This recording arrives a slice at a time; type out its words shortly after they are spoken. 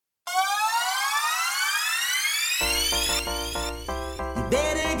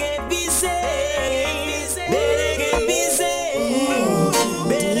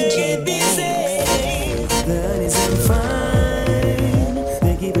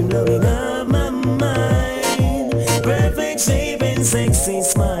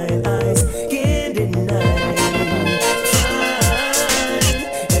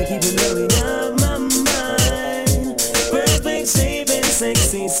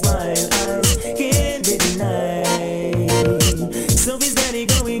smile eyes can't be denied. So is daddy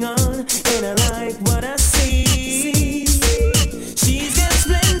going on, and I like what I see. She's got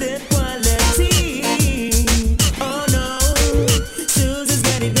splendid quality. Oh no, Susie's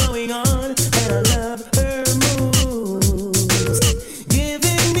got it going on, and I love her moves,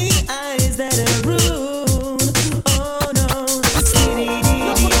 giving me eyes that are rude. Oh no, skitty dee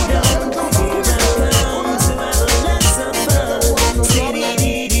dee dum, here I come to have lots of fun. Skitty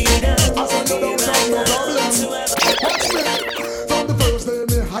dee dee dum, here I come to have. From the first day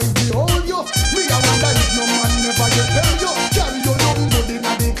me hide behold you, me I wonder if no man never get tell you. Carry you look good in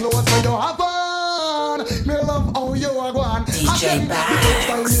the clothes where you have on. Me love how you are going. DJ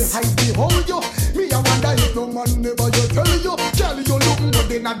Bax. Me hide behold you, me I wonder if no man never you tell you. Carry you look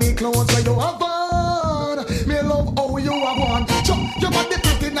good in the clothes where you have on. Me love how you are going. Your body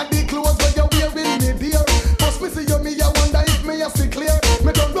fit in the clothes where you wearing, me dear. First me see you, me I wonder if me I see clear.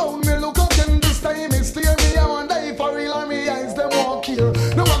 Me turn round, me look up and this time it's clear. Me I wonder if for real or me eyes them walk here.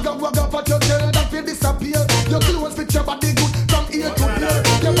 No wag up at your tail that will disappear. Your clothes fit your body good from ear to ear.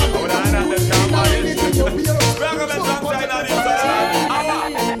 Your body good in anything you wear.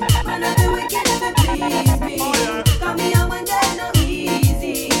 Man, I do wicked if it please me. Come me and one girl no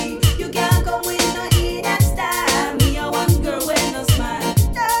easy. You can't come with no eat and style. Me a one girl with no smile.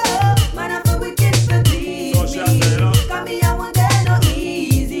 No, man, I do wicked if it please me. Come me and one girl no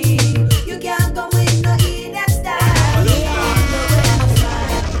easy. You can't come with no eat and style. Me a one girl with no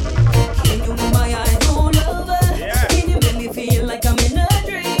smile. Can you move my eyes all over? Can you make me feel like I'm in a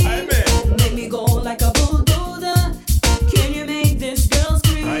dream? Make me go like a bulldozer. Can you make this girl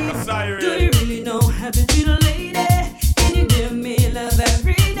scream? Do you really know how to treat a lady? Can you give me love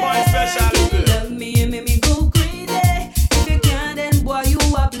every day? Can you love me and make me go crazy? If you can't, then boy, you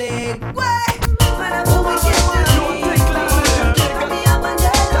a play. Why? Man, I'm a wicked girl. Me a one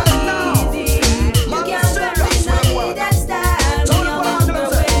girl no easy. You can't come with no eat that style. Me a one girl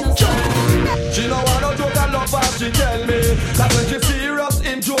with no style. She no want no joke and love her, she tell me that when she serious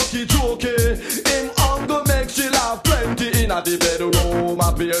in jokey. Him hunger make she laugh plenty in a the bedroom,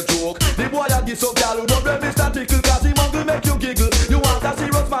 a beer joke. The boy a give so gal who don't blame Mr. Tickle, cause him hunger make you giggle. You want a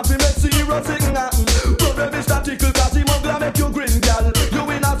serious man to make serious thing happen. Don't blame Mr. Tickle, cause him hunger make you grin, gal. You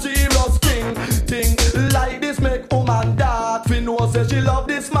in a serious thing like this make woman dark. We know say she love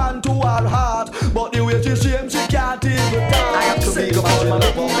this man to her heart, but the way she shame she can't even talk. I have to big up all my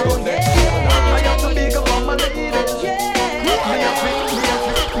love on my own next year. I have to big up all my ladies.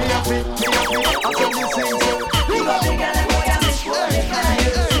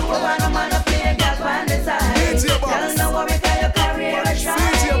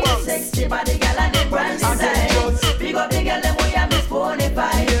 Sexy body girl and the brand design. Big up the girl them way I miss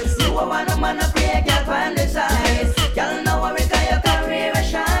bonify. You a man a play girl from the side. Girl know what we call your career a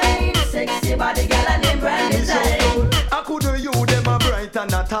shine. Sexy body girl and the brand design. I could do you them a bright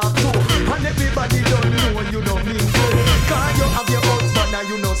and a talk too. And everybody don't know you don't mean so. Cause you have your husband and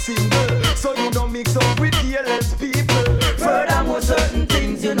you no single, so you don't mix up with careless people. Furthermore certain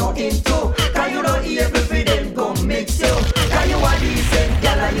things you know into. Cause you don't able for them come mix you. Cause you a decent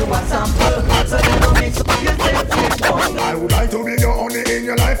girl and you a sample. So you don't mix up yourself with fun. I would like to be the only in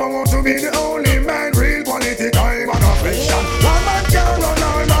your life. I want to be the only man. Real quality time and affection. One man can run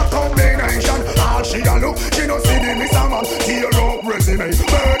all that combination. All she a look, she no see the miss a man. Tear up resume,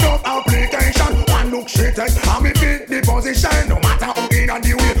 burn up application. One look she take, and me fit the position. No matter who in and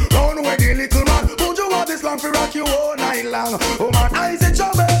the way, run away the little man. Would you want this long for rock you all night long? Oh man, I say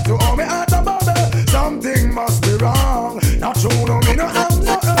trouble, to all me heart a bubble. Something must be wrong. Not true, no me no have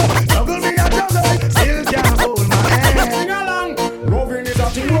nothing. Juggle me a juggle, still can't hold my hand. Sing along, roving is a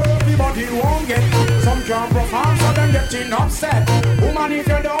thing where everybody won't get. Some can't perform, so them getting upset. Woman, if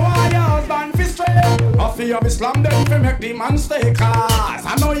you don't want your husband fi straight, I fear be slam them fi make the man stay. Cause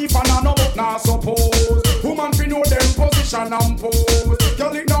I know if I know but not suppose. Woman fi know them position and pose.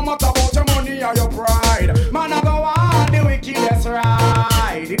 Girl, it no matter about your money or your pride. Man, I go on the wickedest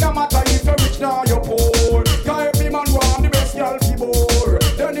ride. It don't matter if you're rich or you're poor. Cause every man want the best girl fi bore.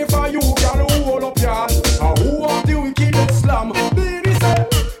 Then if I you girl who hold up your hand, and who want the wickedest slam, baby say,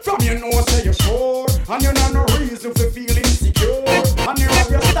 from you know say you're sure, and you know no reason for feel insecure. And you have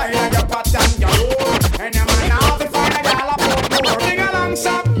your style and your pattern galore. And you man have to find a girl up more. Sing along,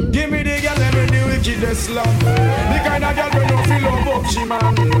 Sam. Give me the girl and the wickedest slam. The kind of girl we don't feel love up she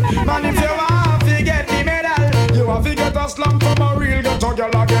man. Man, if you want to get the medal, you have to get a slam from a real ghetto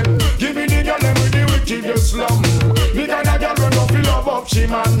girl again. Give me the girl and the wickedest slam. The kind of girl we don't feel love up she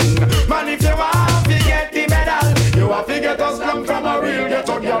man. Man, if you want to get the medal, you have to get a slam from a real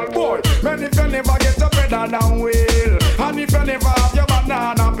ghetto girl boy. Man, if you never get a better than wheel, and if you never have your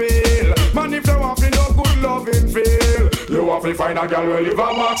banana have to find a girl who live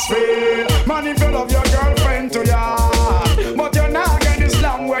a max feel. Man, if you love your girlfriend to ya, but you're not getting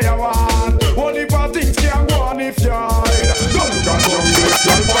Islam where you want. Only for things can go on if you're don't look at some this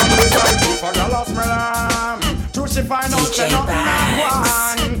girl from the side. If a girl a smell true she find out she not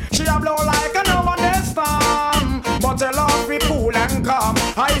one. She a blow like a no one this time, but her love be cool and calm.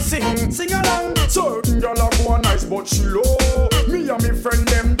 I sing along. Certain girl a go nice but she low. Me and me friend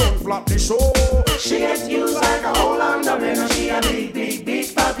them don't flap the show. She gets used like a whole underwear, and she a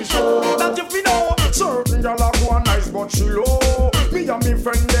big party show. That you feel know. Certain girl a go nice but she low. Me and me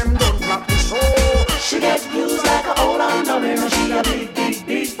friend them don't flap the show. She gets used like a whole underwear, and she a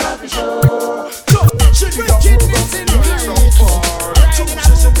big party show. So she did a program to get so far. So she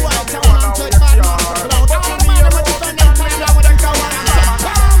said the one out with the yard. But me a road and my love with a coward.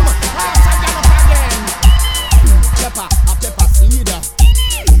 A pepper seed.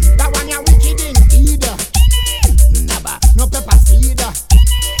 That one ya wicked indeed. Never, no pepper seed.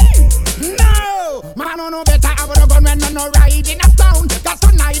 No, man, no better. I wanna go when no ride in a town. Cause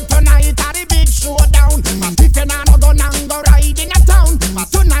tonight, are the big showdown. If you not go and go ride in a town,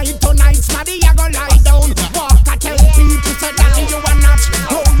 tonight, smaddy, you go lie down. Walk a tell people say that you are not.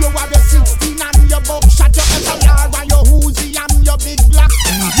 Oh, you have your 16 and your buckshot, your SLR and your Uzi and your big black.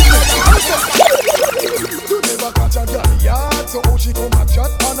 Catch a girl yard, so how she come a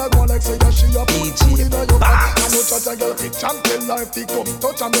chat and I go like say that she a put food in her back. I know chat a girl fit champion life to come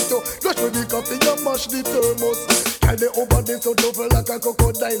touch and me too. Rush with the coffee, you mash the thermos. Girl they over there so tough like a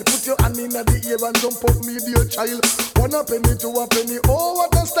crocodile. Put your hand in the ear and jump up me dear child. 1 penny to a penny, oh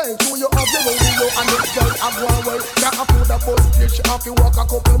what a style. So you have your radio and next girl have one well. Can't afford a bus stage, she have to walk a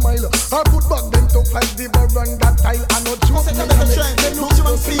couple mile. I put back them to fight the veranda tile. I know you say that the trend, they look you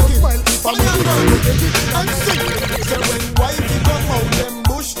speaking. I'm sick. Say when wifey come out, them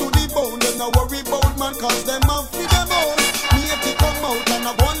bush to the bone. Them no worry about man, cause them have fi them own. Matey come out and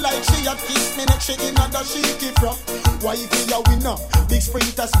a one like she a kiss me neck, she in a da shaky from. Wifey a winner, big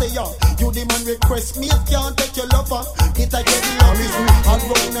sprinter stay on. You the man request, mate can't take your lover. It a get lovely, and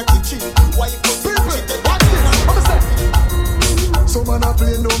go in a kitchen. Wife go people, she take what so man a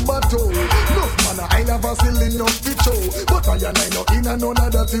play number 2. No man I never silly enough to show. But I and I no in and none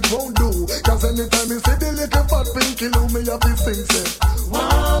of that it won't do. Cause anytime me see the little fat pinky loo, me have to sing say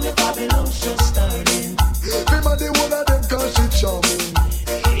wow, the Babylon's just starting. Remember the one of them cause she charming.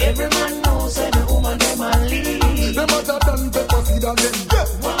 Every man knows that the woman them a lead. Them other than pepper seed again.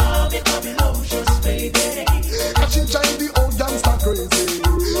 Wow, the Babylon's just baby. Cause she try the old gangster crazy.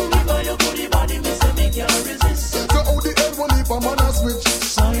 Because your goodie body me say me can't resist. So how the hell will leave a man a switch?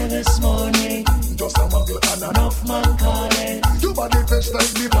 Saw you this morning, just a muggle and enough man calling. Your body fresh like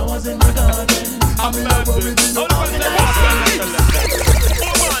the flowers in the garden. I'm in love with you.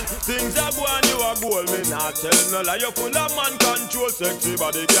 Things are going, you are gold, me not tell no lie. You full of man control, sexy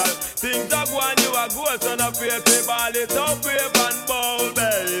body girl. Things are going, you are gold, son of faith, ball it up, brave and bold,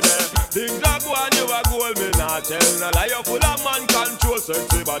 baby. Things are going, you are gold, me not tell no lie. You full of man control,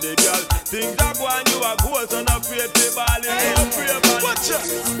 sexy body girl. Things are going, you are gold, son of faith, ball it up, brave and bold. Watch out!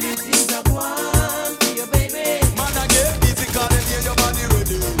 Things are going for your baby. man a get busy, cause they hear your body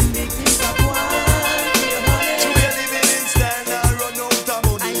ready. Big things are going for your body. You be living in style and run out of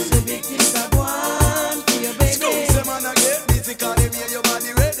money. I say big things are going for your baby. Say man a get busy, cause they hear your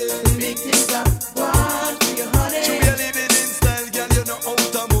body ready. Big things are going for your honey. You be living in style, girl, you know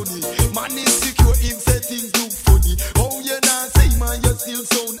out of money. Man insecure, him say things look funny. Oh, you not say man, you still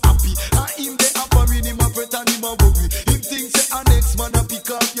sound happy. And him they offering him a fret and him a worry. Him think say a next man a pick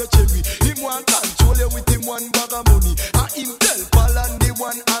up your cherry. Him want control you with him one bag of money. And him tell Paul and the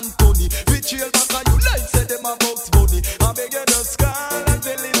one Anthony. Betrayal back on you like say them a box money. I beg you just call and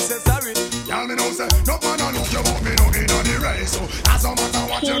tell him say sorry. Y'all me know say, no man a look you but me no in on the race. So as no matter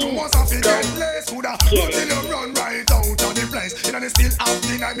what you do, once I figure place, woulda go till you run right out of the place. You know they still have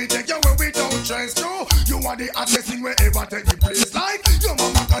the night, me take you where we don't trust you. You are the hottest thing wherever take the place. Like your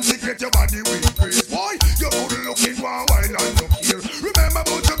mama consecrate your body with grace. Boy, you good looking one while and look here. Remember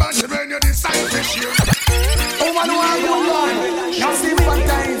about your body when you decide to share. Oh man, who are good one? Now see one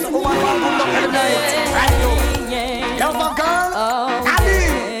time. Oh man, who are good luck every night. Right now. Love a girl. Adi.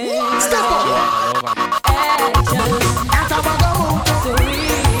 Step up. That's a bag of mood.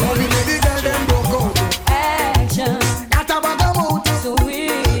 Now we made the girl them broke out. That's a bag of mood.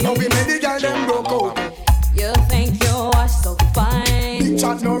 Now we made the girl them broke out. You think you are so fine. Big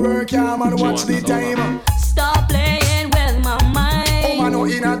chat no work, yeah man, watch the time. Stop playing with my mind. Oh man, no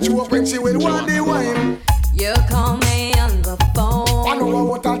in a joke when she will want the wine. You call me on the phone. I know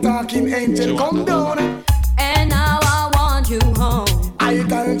what a talking angel come down. And now I want you home. I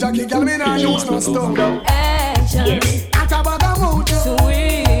tell Jackie, girl, me nah use no stone. Action. At a bag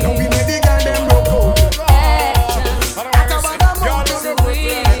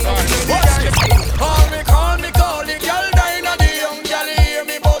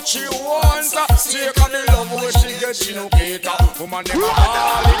she wants. Take on the love where she gets, she no cater. Woman them a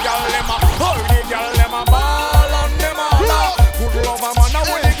ball, the girl them a ball, the girl them a ball and them all. Good lover man, a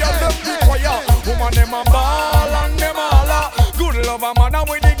when the girl them require. Woman them a ball and them all. Good lover man, a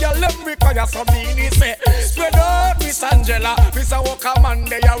when the girl them require. So Beanie say, spread out Miss Angela, Miss a Walker man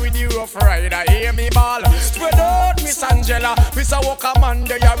there with the rough rider. Hear me ball. Spread out Miss Angela, Miss a Walker man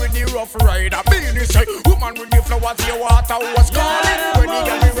there with the rough rider. Beanie say, woman with the flowers, your water was calling. When the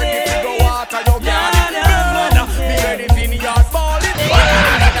girl be ready to go water your garden. Be ready for your falling.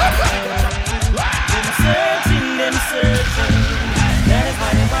 Them searching. That is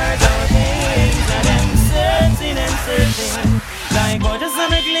why they work out things. And them searching. Like what just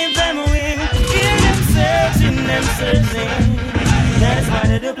wanna clip them away. Hear them searching. That is why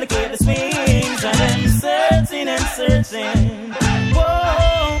they duplicate the swings. And them searching.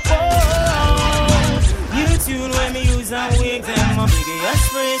 Whoa. You tune when me use and wig them. My biggest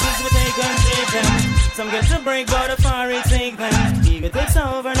phrases we take and take them. Some get to break, but the far it take them. Ego takes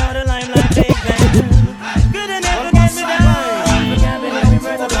over, now the limelight take them. Good and never get me down. Forget me every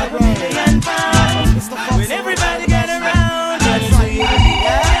breath of like a million pounds. When everybody get around, just so you can be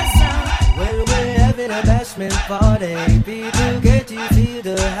awesome. Well, we're having a bashment party. People get to feel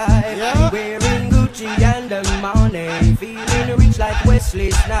the hype. Wearing Gucci and the money. Feeling rich like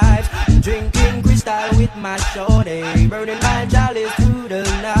Wesley Snipes. Drinking crystal with my shorty. Burning my chalice through the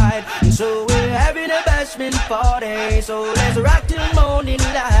night. So we're having a bashment party. So let's rock till morning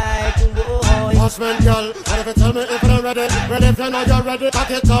light. Whoa. Bashment girl, what if you tell me if you're ready? Well, if you know you're ready,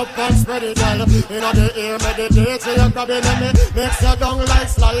 cock it up and spread it, girl. You know the air, meditate, so you're grabbing me. Mix your down like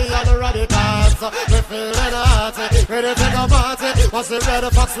Sly and the radicals. We're feeling hearty, ready to go party. What's the red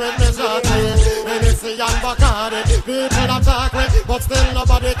fox with me shorty? Hennessy and Bacardi, people attack me, but still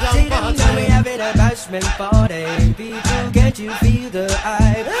nobody can party. Now we having a bashment party. People, can't you feel the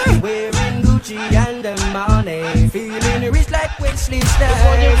hype? Wearing Gucci and the money. Feeling rich like Wesley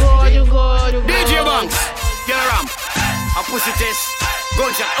Snipes. DJ Banks, get a ramp. A pussy test,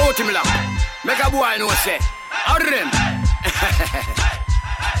 gunshot out him lamp. Make a boy know say, out of them.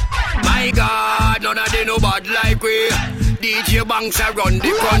 My God, none of them no bad like we. DJ Banks a run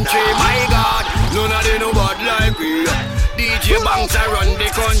the country. My God, none of them no bad like we. DJ Banks a run the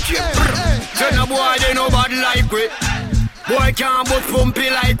country. So no boy they no bad like we. Boy can't but pumpy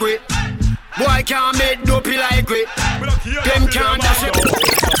like we. Boy can't make dopey like we. Them can't dash it.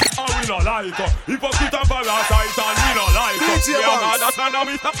 We no like hypocrite and parasite and we no like we are mad at and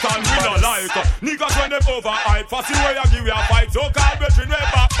we stand we no like niggas when them overhype fussy way I give you a fight so called between way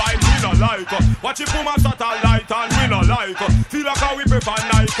backbite we no like watch it from a satellite and we no like feel like how we prefer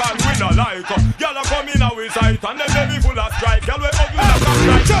Nike and we no like y'all are coming out with sight and them baby full of strike y'all we ugly like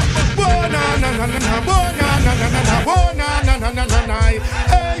a strike Bona na na na na bona na na na na bona na na na na na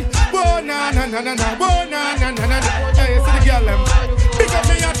hey bona na na na na bona na na na hey see the girl them pick up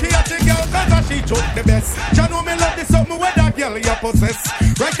me a the girl cause she took the best. You know me love this something where that girl you possess.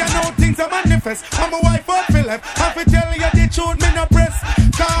 Right now things are manifest. I'm a wife out for left. I fi tell you the truth me no press.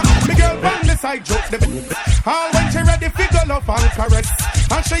 Cause me girl from the side joke the best. All when she ready figure love and caress.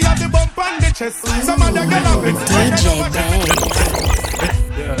 And she have the bump on the chest. Some other girl have it.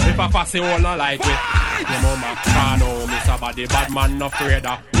 If I pass it all not like it. Your mama can't know Mr. Body bad man no afraid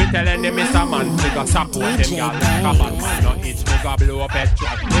of. We telling them Mr. Man figure support him girl. Cause bad man no itch figure blow up head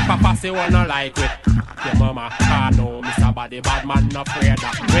truck. If I pass it all not like it. Your mama can't know Mr. Body bad man no afraid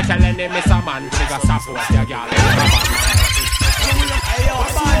of. We telling them Mr. Man figure support your girl.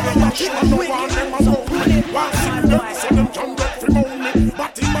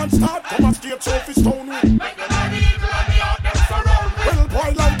 Batty man start come and skate so fi stone me. Well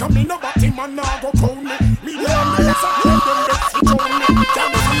boy like a me no batty man now go crown me. Me and me is a head them get fi crown me.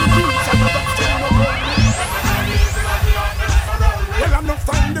 Dance on the beats and the rest them no crown me. Well enough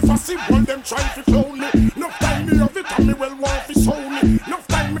time the fussy one them try fi clown me. Enough time me have it and me well want fi soul me. Enough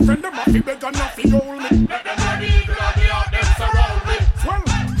time me friend them have fi beg and have fi hold me. Let them run eagle and the heart them surround me. Well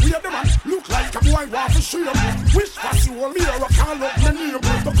we are the man look like a boy want fi shame. Wish fussy one me or a call up me name.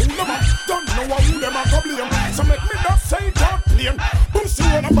 The cool man don't know who them a go blame. So make me not say God plain. Pussy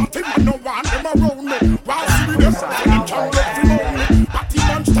one a batty man no want them around me. While see me them so them can't get fi round me. Batty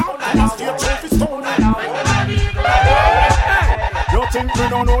man start come and stay trophy stone me. You think me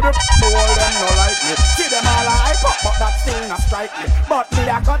don't know the all them no like me. See them all hype up but that still not strike me. But me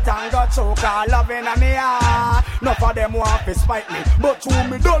a cut and got choke all loving a me heart. None of them want to spite me. But you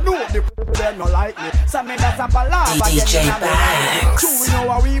me don't know the them no like me. So me that's a palaver DJ Banks. True we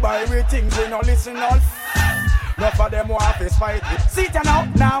know how we buy everything we no listen all. None of them want to spite me. See it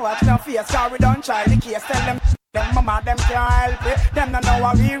now watch no face cause we don't try the case tell them Them mama, them can't help it. Them don't know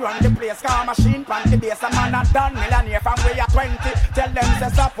how we run the place. Car machine, pan the base. A man a done millionaire from way at 20. Tell them say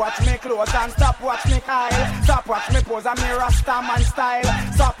stop watch me clothes and stop watch me Kyle. Stop watch me pose and me Rasta man style.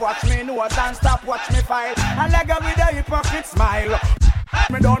 Stop watch me nose and stop watch me file. And leg up with a hypocrite smile.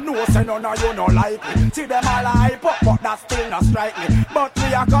 Me don't know, say none of you no like it. See them all hype up, but that still not strike me. But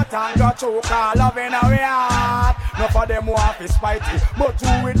we a cut and go choke all love in our heart. No for them want to spite it. But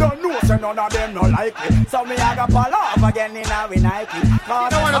you we don't know, say none of them no like it. So me a go fall off again in our Nike.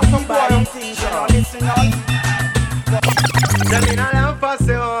 Cause some body things you no listen on. Them in a lamp for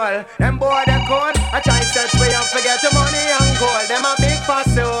soul. Them boy they cold. I try search way and forget the money and gold. Them a big for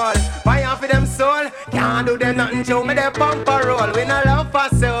soul. Fire for them soul. Can't do them nothing to me. They pump a roll. We no love for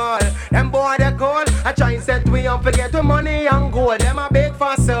soul. Them boy they cold. I try set way and forget the money and gold. Them a big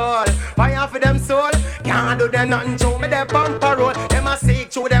for soul. Fire for them soul. Can't do them nothing to me. They pump a roll. Them a seek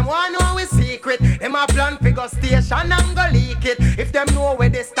through them one know we secret. Them a plan figure station and go leak it. If them know where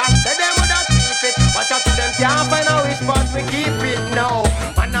they stand, then them woulda keep it. But up to them can't find a wish, but we keep it now.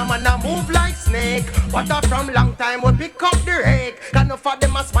 Man a move like snake. But from long time we pick up the rake. Can enough of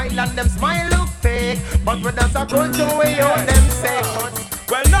them a smile and them smile look fake. But when that's a culture we own them say.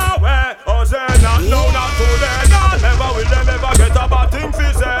 Well no way, oh say not, no not today. No, never will them ever get a bad thing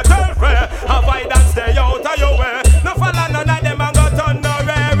fi say. Tell fair, avoid and stay out of your way. No follow none of them and go turn no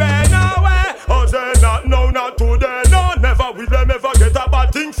way. No way, oh say not, no not today. No, never will them ever get a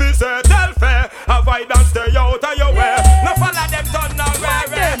bad thing fi say. Tell fair, avoid and stay out of your way. No follow them turn no way.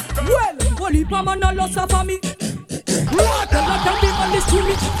 Well, only mama no loss of me. What? The lot be on the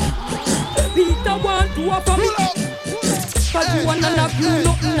street. Peter want to offer me. Cause you wanna knock you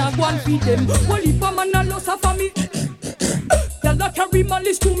nothing I want feed them. Only mama no loss of me. The lot carry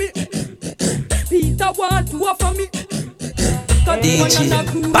malice to me. Peter want to offer me. Cause you wanna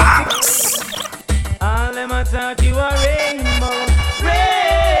knock you nothing. All them a talk you a rainbow.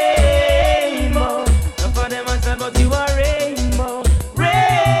 None for them a talk but you a rainbow.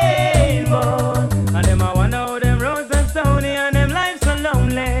 And them a wonder how them roads are stony and them lives so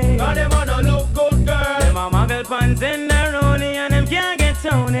lonely. Cause them a no look good girl. Them a muggle pants in their Roni and them can't get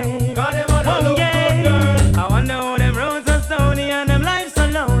Tony. Cause them a no look good girl. I wonder how them roads are stony and them lives so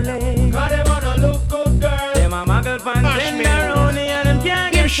lonely. Cause them a no look good girl. Them a muggle pants in their Roni and them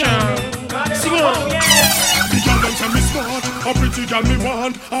can't get Tony. Sing on. The girl them say me smart, a pretty girl me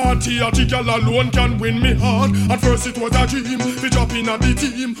want. Arty girl alone can win me heart. At first it was a dream, we drop in at the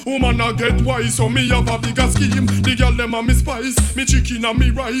team. Woman a get wise, so me have a bigger scheme. The girl them a me spice, me chicken and me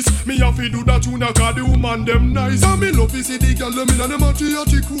rice. Me have to do that tuna 'cause the woman them nice. And me love to see the girl them in a them arty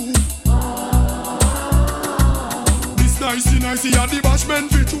crew. This nicey a the bashment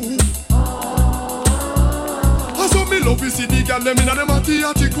fi true. So me love to see the girl them in a them arty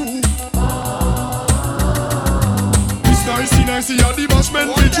crew. Nicey, a the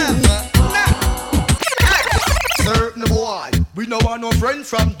bashment with you. Certain boy, we no want no friend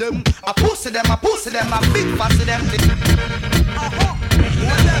from them. I pussy them, a big fussy them.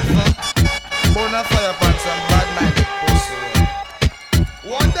 Whatever. Bonafire pants and bad minded pussy.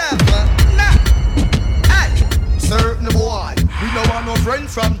 Whatever. Nah. Hey, certain boy, we no want no friend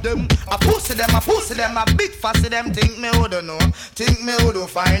from them. I pussy them, a big fussy them. Think me who don't know, think me who don't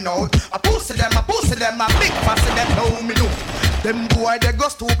find out. I pussy them, a big fussy them. Know me do. Them boy they go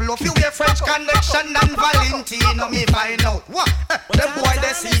stupid. Love you get French connection and Valentino me find out. What? Them boy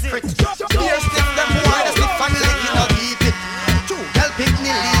they secret. Here's them boy they slip and like it or keep it. True, help it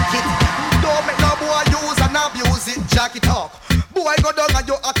me leak it. Don't make no boy use and abuse it. Jack it up. Boy go down and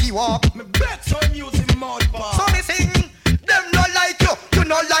you aki walk. Me bet some using mud bar. So me sing. Them no like you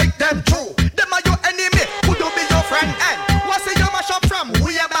no like them true. Them are your enemy. Who do be your friend? And what's it you mash up from?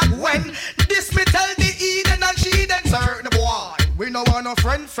 Way back when. This me tell the Eden and she then certain boy. We no want no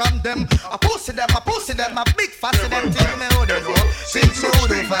friend from them. I pussy them, a big fussy them. Think me who they know, think me who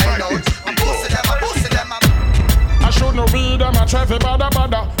they find out. I pussy them. I should no read them, I try to bada.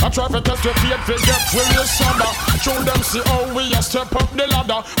 I try to test your feet, to get really sober. Show them see how we a step up the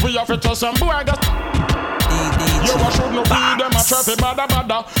ladder. We have to test some boy, I got. Yo, I should no read them, I try to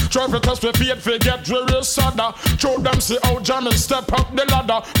bada. Try to test your feet, to get really sober. Show them see how Johnny step up the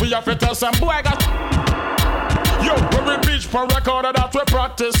ladder. We have to test some boy, I got. Yo, when we reach for record that we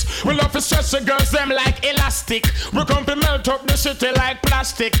practice, we love to stretch the girls them like elastic. We come to melt up the city like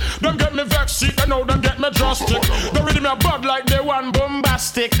plastic. Don't get me vexed, you know, don't get me drastic. Don't read me a bud like they one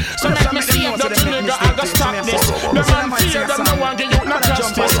bombastic. So let me see if that nigga I got stop this. The man fear them, no one give you no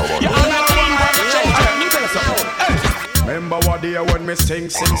justice. You are not clean by the change. Remember what day when me me sing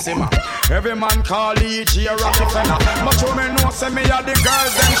simmer. Every man call each year Rockefeller. But you me know say me a the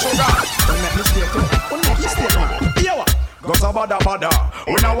girls them sugar. Don't make mistake. Yo. Go so bada,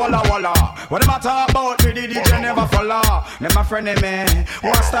 we no walla. What them a talk about me, the DJ never follow. Them my friend me,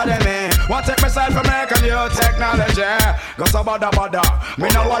 want study me, want take myself for make a new technology. Go so bada, me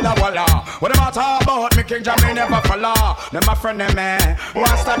no walla. What them a talk about me, King Jamie never follow. Them my friend me,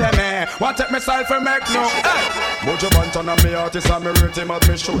 want study me, want take myself for make new. Mojo Banton and me artist and me rate him as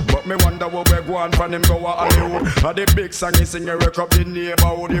me shoot. But me wonder what we go on from him go a Hollywood. A the big song he sing, he wreck up the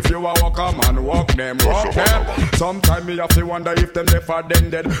neighborhood. If you a walk a man, walk them. Sometime me have to wonder if them left or them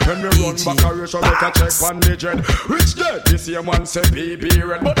dead. When we run back a race, make a check on the jet. Which dead? This same one say PB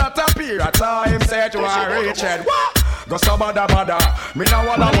red. But that appear at time say to a rich head. What? Go so bada, me no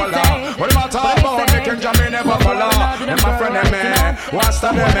walla. What am I talking about? Me King Jamie never follow. Them my friend them me, want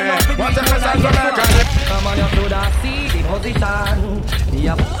study me, want take myself to make a come on, you shoulda see the position. Me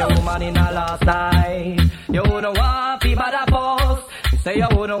a put the woman in a last night. You wouldn't want fi bada post. You say you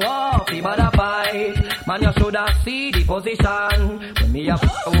wouldn't want fi bada fight. Man, you shoulda see the position. When me a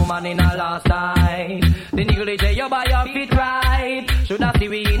put the woman in a last night. The negligee you buy your feet right. Shoulda see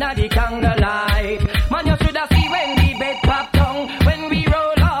we inna the candlelight. Man, you shoulda see when the bed pop down. When we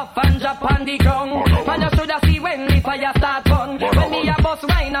roll off and drop on the ground. Man, you shoulda see when the fire start burn. When me a bust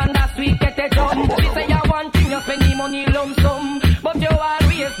wine and that sweet get a jump. She say you want thing, you spend the money lump sum. But you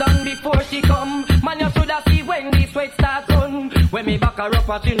always done before she come. Man, you shoulda see when the sweat start run. When me back her up,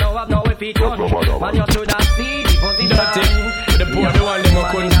 but you know I've no if it run. Man, you shoulda see the position. The poor the one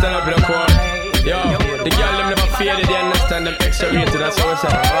them couldn't stand up in the court. Yo, the girl them never faded, they understand them extra rated, that's how it's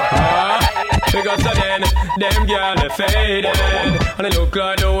because of them girl they faded. And they look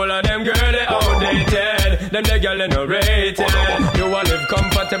like the whole of them girl they outdated. Them the girl they no rated. You want live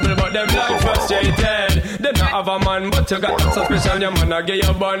comfortable but them life frustrated. They not have a man but you got suspicion. Your man a get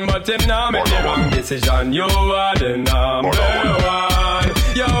your bun but him now make the wrong decision. You are the number one.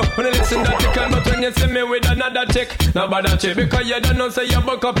 Yo, when you listen that you can, but when you see me with another chick, no bother chick, because you don't know say you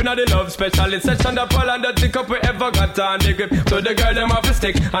buck up in the love specialist section. The fall and the tick up we ever got on the grip. So the girl them have a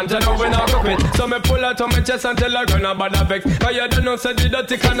stick and tell her we not cup it. So me pull out on my chest and tell her girl no bother vex. Cause you don't know say the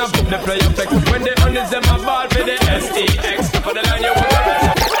dirty can of book the play effect. When they on this them a ball for the SEX. For the line you want to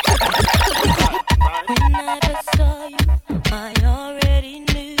when I just saw you, I already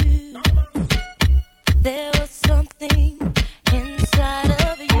knew there was something inside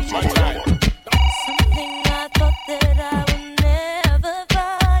of you. Something I thought that I would never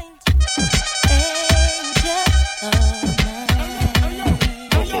find. Angel of mine.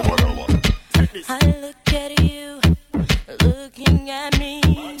 I look at you, looking at me.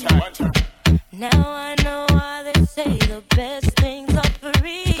 Now I know why they say the best things are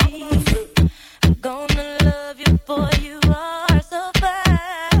free. I'm gonna love you, boy, you are so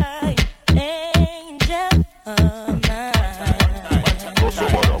fine. Angel of mine.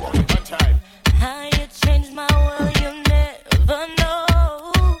 How you changed my world, you never know.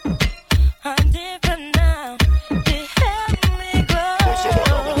 I'm different now, you helped me grow.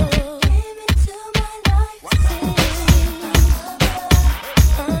 Came into my life,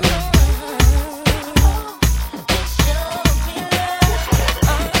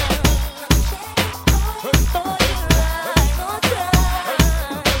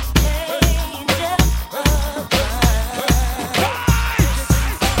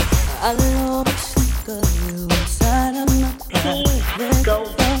 I love to think of you inside of my private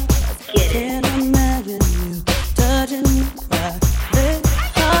thoughts. Can't imagine you touching my private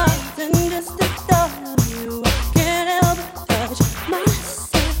heart. And just the thought of you, I can't help but touch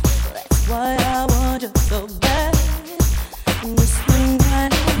myself. That's why I want you so bad. And whispering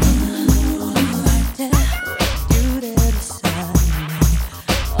right there, you there beside me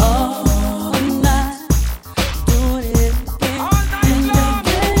all night, doing it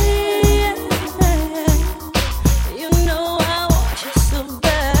again. You know I want you so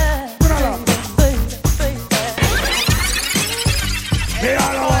bad, baby. Me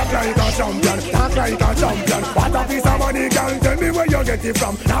all walk like a champion, talk like a champion. What a piece of money, girl, tell me where you get it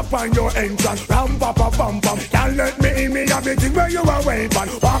from. Knock on your entrance, ram pa pa pam pam. Can't let me in, me have the thing where you are waving.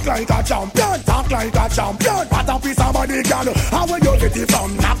 Walk like a champion, talk like a champion. What a piece of money, girl, how will you get it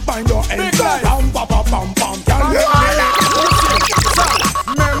from? Knock on your entrance, ram pa pa pam pam. Can't let me in.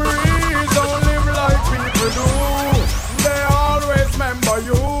 Memories don't live like people do. They always remember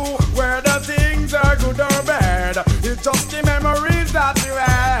you, whether things are good or bad. It's just the memories that you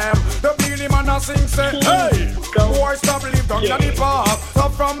have. The beauty man a sing say, hey, boy stop live down in the past. So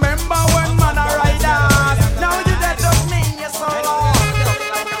from remember when man a ride us. Now you dead don't mean you're so lost.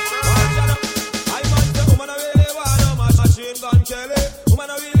 I want the woman I really want, no machine gun Kelly.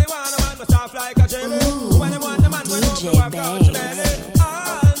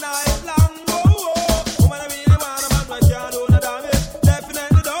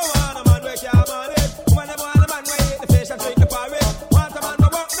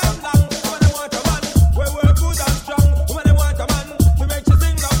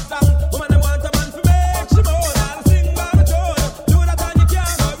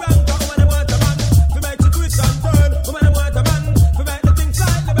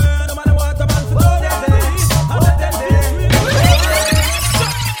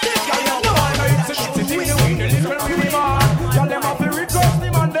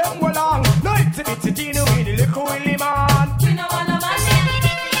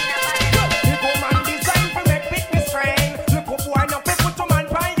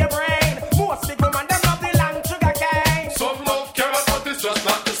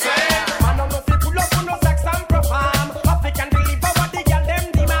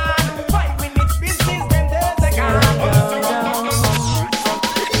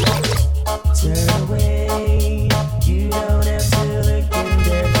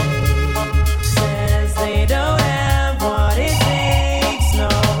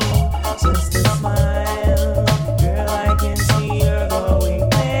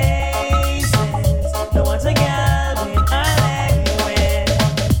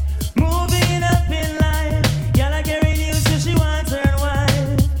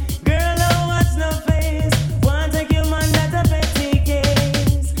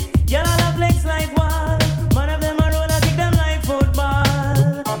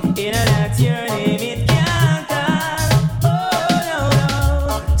 that's your name, it can't come. Oh,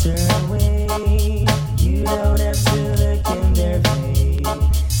 no, turn away. You don't have to look in their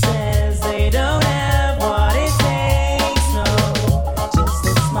face. Says they don't have what it takes. No, just a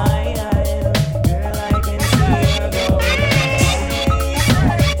smile. Girl, I can see you going.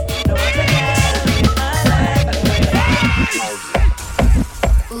 No one's a girl, I like the way.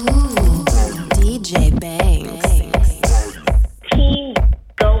 Ooh, DJ Banks.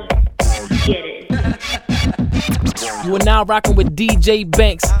 Go get it. You are now rocking with DJ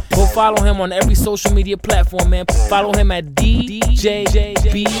Banks. Go follow him on every social media platform, man. Follow him at DJBBNKS.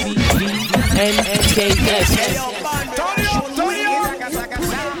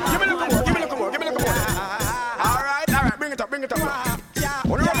 Bring it up.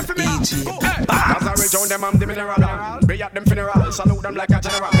 As I reach on them, I'm the mineral. Be at them funeral, salute them like a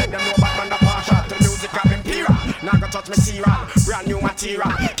general. Make them know Batman the partial to music of imperial. Now go touch me serial, brand new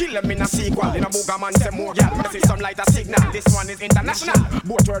material. Kill them in a sequel, in a booger man say more. Yeah, me see some light a signal. This one is international,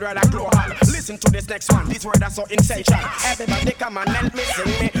 both word rather global. Listen to this next one, these words are so essential. Everybody come and help me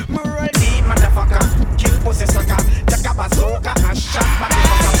sing me. Me roll deep, motherfucker. Kill pussy sucker, take a bazooka and shot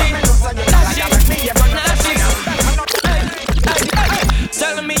motherfucker. Me know say you like me, you gonna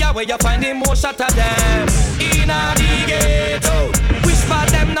tell me where you find the most shot of them. Inna the ghetto, whisper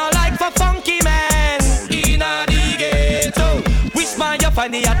them no like for funky man. Inna the ghetto, whisper you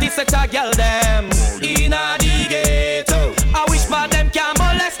find the artist set a girl them. Inna the ghetto, I whisper them can't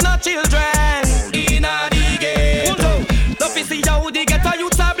molest no children. Inna the ghetto, love is see how the ghetto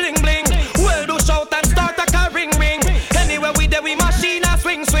youths a bling bling. Well do shout and start a car ring ring. Anywhere we there we machine a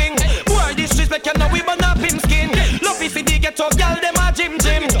swing swing. Boy this streets make you know we burn up him skin. Love is see the ghetto girl them a gym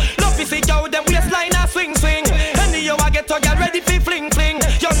gym. Love is see how them waistline a swing swing. Any you a ghetto girl ready fi fling fling.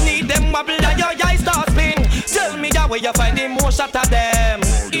 You need them wobble and your eyes start spin. Tell me where you find the most shot of them.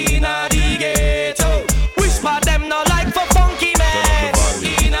 Inna the ghetto, whisper them no like for funky man.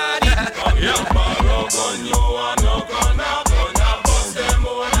 Inna the yeah, borrow gun you a no gonna bust them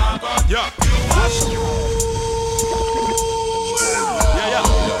on a gun. Yeah.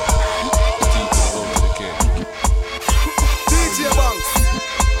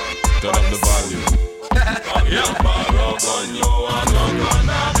 Turn up the volume. Yeah. Borrow gun, you are no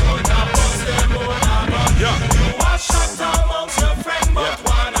gonna bust them on a gun. You are shot amongst your friends, but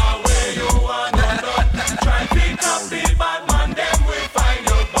one away you are not done. Try pick up the bad man, them will find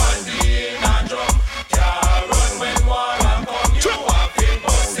your body in a drum. Can't run when war come, you have to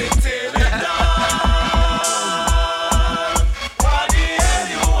bust it till it done. What the hell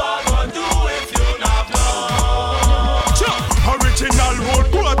you are gonna do if you not know? Original road,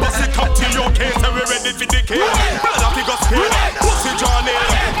 go and bust it up till your case and we ready for the kill. Blood up the gospel, pussy journey,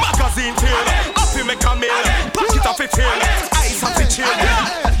 magazine tail, happy make a meal, pocket off it tail, ice off it chill.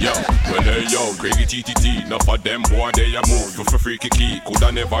 Yo, well hey yo, Craigie TTT, enough of them boy they a move for freaky key.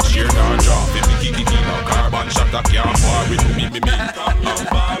 Coulda never share nor drop, if me kiki no carbon shot a can't far with me. Come you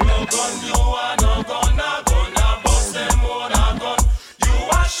borrow gun, you are no gonna bust them on a gun. You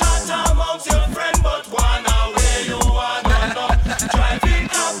are shot amongst your friend, but one away you are not done. Try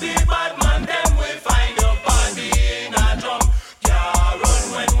pick up the bad man, them will find your body in a drum. Can't run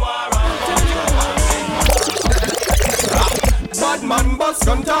when war come, you bad man bust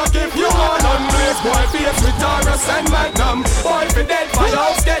gun talk if you want on blaze. Boy face with Taurus and Magnum. Boy for dead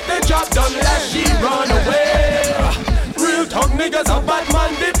firehouse get the job done. Let she run away. Real talk niggas a bad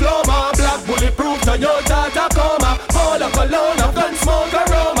man diploma. Black bulletproof Toyota Tacoma. All of cologne of gun smoke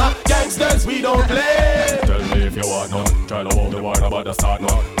aroma. Gangsters we don't play. Tell me if you want none. Try to hold the war about the start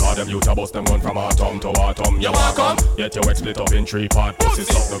none. All them youth a bust them gun from atom to atom. You welcome. Yet your head split up in 3 parts. Pussy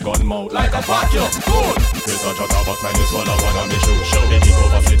suck the gun mouth like a vacuum. Cool. This a shot about man, this one I wanna be shoot. Show they think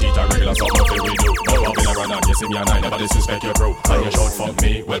over city to regular something we do. No up in a run and you see me and I never disrespect your crew. And you shout fuck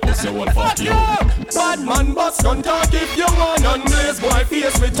me, well pussy won't fuck you. Bad man bust gun talk if you want on blaze. Boy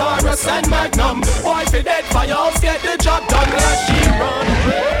face with Taurus and Magnum. Boy for dead firehouse get the job done. Let she run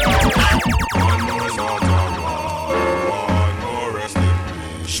away. One more song, one more wrestling.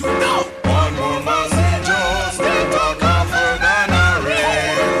 Shoot out. One more massive just they talk tougher than a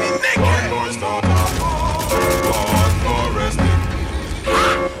rain. One more start, one more wrestling.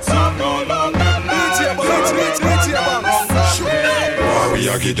 Some no longer we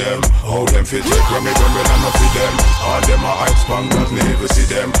a give them, how them fit take when me done when I'm not fit them. All them a hype span cause me never see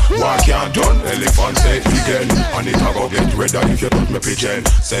them. Walk can't done, elephant say again. And it a go get redder if you touch me pigeon.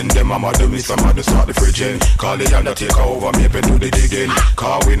 Send them a mother, me some mother start the fridging. Call the undertaker over me and do the digging.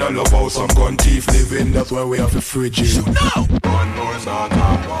 Cause we no love how some gun thief living. That's why we have the fridging. One more start,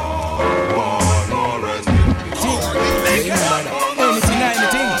 one more resting.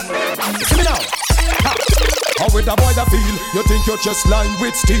 Anything. with a boy that feel. You think you're just lying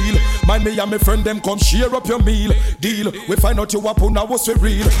with steel. Mind me and my friend them come share up your meal. Deal, we find out you up on what's we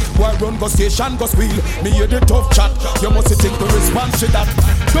real. Boy run go station go squeal. Me hear the tough chat. You must think to respond to that.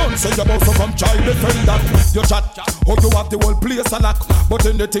 Don't say you're about to come try defend that. You chat, oh you have the whole place a lock. But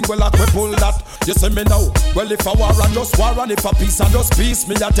anything will lock we pull that. You see me now. Well if a war and just war and if a peace and just peace.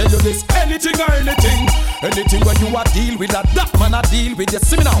 Me I tell you this. Anything or anything. Anything when you a deal with that man a deal with you.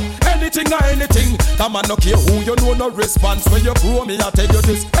 See me now. Anything or anything. That man no care who you know no response. When you grow me I tell you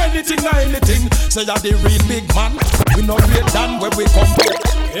this. Anything or anything. Say you're the real big man. We no wait down when we come back.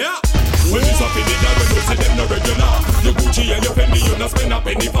 Yeah. When it's up in the girl, when you see them no regular. You Gucci and you Fendi, you no spend a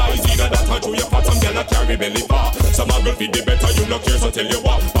penny for. It's either that or through your pot, some girl a carry belly bar. Some a girl feed the better, you no care, so tell you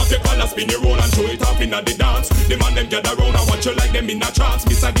what. Back your collar, spin your roll and show it off in the dance. The man them gather round and watch you like them in a trance.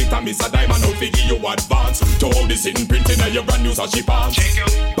 Miss a glitter, miss a diamond, out figure you advance. To hold this in printing and your brand new sashi pants.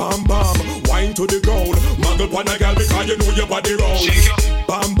 Bam bam, wine to the ground. Muggle pon a girl because you know your body round.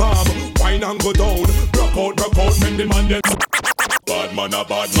 Bam bam, wine and go down. Rock out, make the man them. Bad man a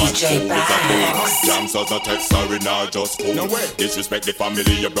bad man, fool is a fool. Jams as a text, sorry now just fool. No way. Disrespect the family,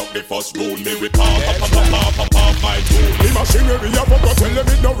 you broke the first rule. Me with pop my tool. The machinery of a tell them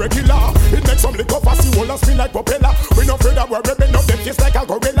it no regular. It makes some liquor fussy, all a spin like propeller. We no afraid of where we bend up them face like a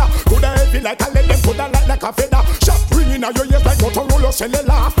gorilla. Coulda heavy like a lead, them coulda like a feather. Shot ringing out your ears like Motorola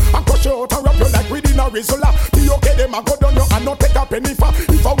cellular. And crush you out and wrap you like within a Rizola. The okay them a go down you and not take a penny for.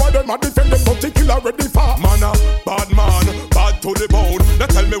 If I want them a defend them, particular ready for. Man a bad man, bad to the bone. Now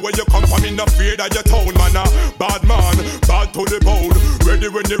tell me where you come from, in the fear that your town, man. Bad man, bad to the bone. Ready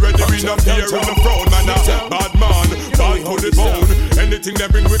when you're ready, we not fear in the throne, man. Bad man, bad to the bone. Anything they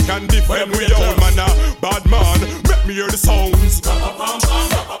bring we can defend we own, man. Bad man, make me hear the sounds.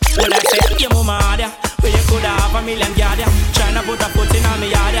 Well I say, your mama there, where you could have a million yard, tryna put a foot in on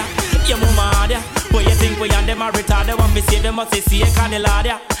me yard. Your mama there, where you think we and them are retarded. Want me save them must see a candela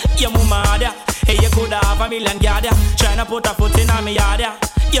there. Your mama there. Hey, you coulda have a million yard, tryna put a foot in on me yard.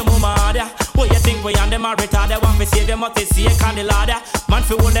 Your mama there, what you think we and them are retarded? Want me save them up to see a candela. Man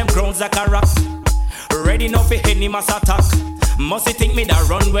fi hold them grounds like a rock. Ready now fi any mass attack. Must you think me that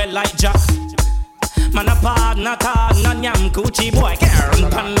run well like Jack? Man a pad, not hard, not yam Gucci boy can't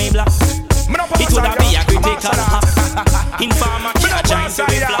run pan me black. It woulda be a critical hack. Informer can't join to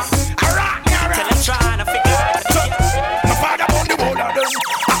the block. Tell them tryna figure out. My father on the whole of them.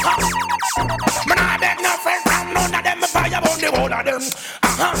 Man I beg no friend from none of them. My fire on the whole of them.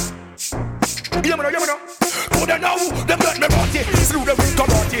 You know. Who they know? Them let me rot it. Slew them with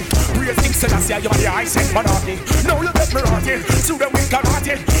karate. Praise King Selassie, you're the I said monarchy. Now you let me rot it. Slew them with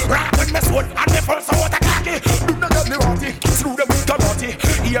karate. Rock with my sword and me first out a khaki. Do not let me rot it. Slew them with karate.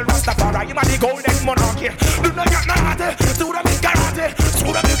 Here Rastafari, you man the golden monarchy. Do not get me rot it. Slew them with karate.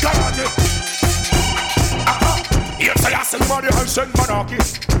 Slew them with karate. Here Selassie, you man the I said monarchy.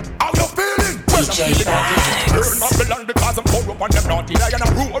 How you feeling? DJ Burn up the land because I'm poor up on them naughty. I and a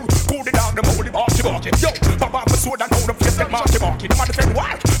roar, cool it down, them holy barky. Yo, pop off the sword and hold them face, them marky. The man defend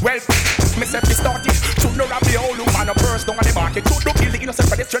why? Well, myself is started. Should know have the whole man a burst down on the market. Should don't kill the innocent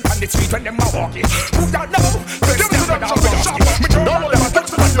pedestrian on the street when them are walking. Who don't know? Give me to them, shop. Me don't know them, I touch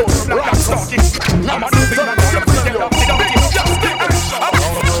them on your like I'm starting. I'm a new thing, I'm a free them up, just give them the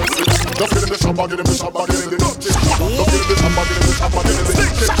shop, give them the shop, give them the shop. Just give them the shop, give them the shop, give them the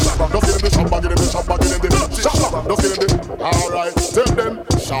shop. Just give them the shop, give them the shop, give them the shop. Just give them the. Alright, tell them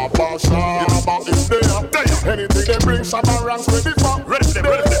shabba is there. Anything they bring, shabba ranks ready for.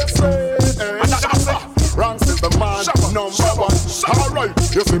 Ranks is the man number one. Alright,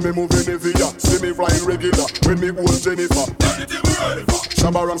 you see me moving heavier, see me flying regular. When me hold Jennifer,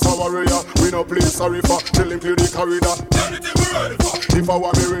 shabba ranks our area. We no play sorry for. Tell him clear the corridor. If I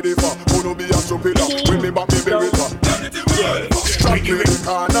want me ready for, who no be a stupid. Bring me back me berita. Strike me in the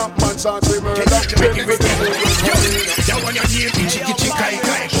corner, man chance me murder. You want your name, chicky kai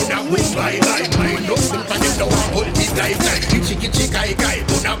kai, puna boom bye bye. Mind up, sometimes you don't want multiply fly. Chicky kai kai,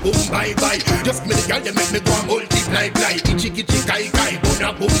 puna boom bye bye. Just me the girl, they make me go and multiply fly. Chicky kai kai,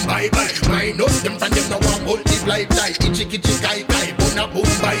 puna boom bye bye. Mind up, sometimes you don't want multiply fly. Chicky kai kai, puna boom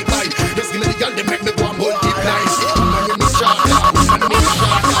bye bye. Just me the girl, they make me go and multiply. Man, me shot, man, me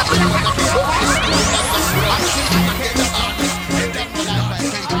shot.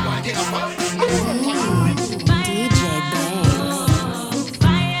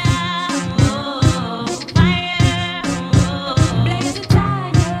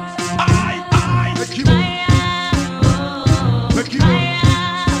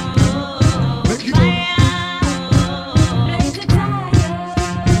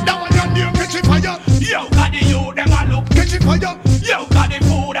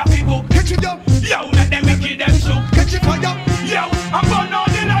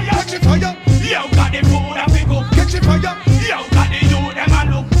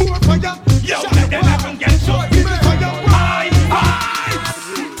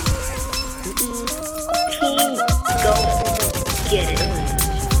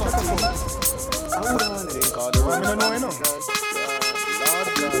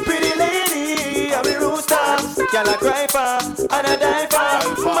 girl I cry for and I die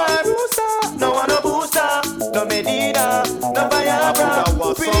for. My booster, no one no booster, no Medina, no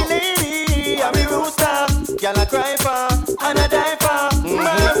Viagra. Pretty lady, I'm a rooster, girl I cry for and I die for.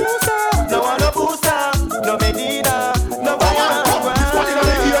 My booster, no one no booster, no Medina, no Viagra.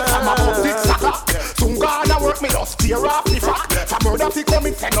 I'm about this sucker. Soon gonna work me just tear off the frack. For murder fi come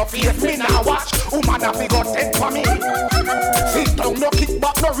in, send no face me now watch. Woman have fi got dead for me. Sit down, no kick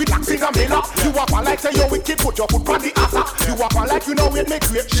back, no relaxing a miller. You up and like say you wicked, put your foot on the ass. You up and like you know it make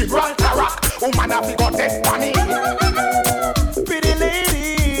great Gibraltar rock. Woman have fi got dead for me. Pretty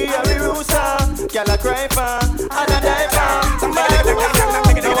lady, I'm a rooster, girl I cry for and I die for. Somebody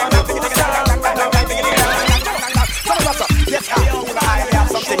no one no booster. Yes, I have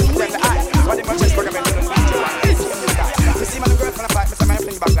something to tell the eye. But if I just program it, you see my girl from the fight, me say my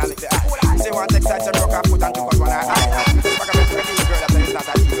fling back down like the eye. Say one take side, say broke her foot and took out one eye. Program it, the girl that is not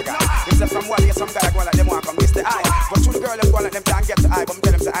that easy guy. If say from one, some guy go like them want come miss the eye. But two the girl them go like them can't get the eye. But me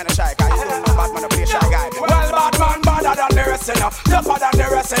tell them say I no shy guy. You don't know bad man, no play shy guy. Well, bad man badder than the rest, tougher than the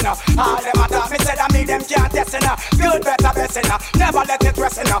rest, all them attack me said I me them can't test, good better best, never let it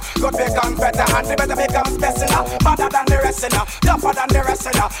rest, good become better and the better becomes best, badder than the rest, tougher than the rest,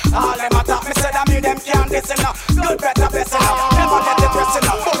 all them attack me said I me them can't listen, good better best, never let it rest,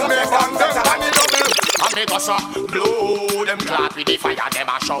 good become better and the and me gossa blow them clot with the fire, them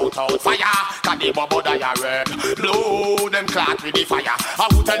a shout out fire. Cause the bubble die a red. Blow them clot with the fire. I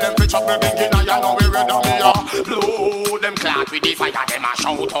will tell them to chop me big in a ya know we red on me ya. Blow them clot with the fire, them a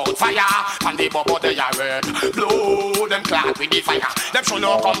shout out fire. And the bubble die a red. Blow them clot with the fire. Them should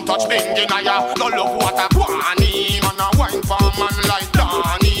not come touch big in a ya. No love water guani, man a wine for man like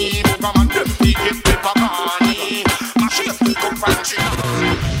Danny. Come on them ticket paper carny. Mash it, come Frenchy.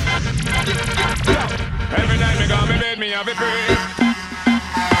 Every night me go me bed, me have a pray.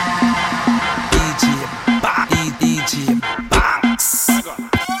 DJ Banks.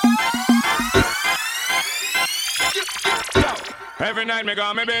 Every night me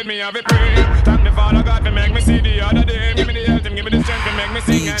go me bed, me have a pray. Thank the Father God to make me see the other day. Give me the health and give me the strength to make me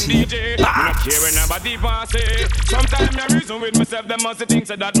sing and DJ. Me not care when nobody pass say. Sometimes me a reason with myself, them must think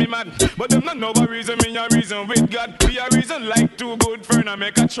say that me mad. But them not know a reason, me a reason with God. Be a reason like two good friends and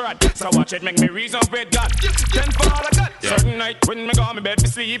make a trot. So watch it make me reason with God. Then Father God, certain night when me go me bed to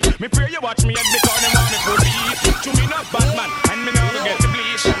sleep, me pray you watch me head because them want me to leave. To me not bad man, and me now get to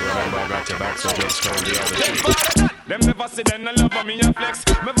bleach. Remember I got your back, so just turn the other Then cheek. Father God, them never see them no love for me a flex.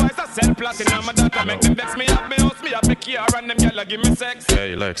 My voice a sell platinum, my data make them vex. Me have me house, me have me car, and them gyal give me sex.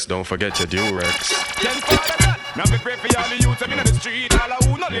 Hey Lex, don't forget your Durex. Then Father God, now me pray for all the youth them in the street. All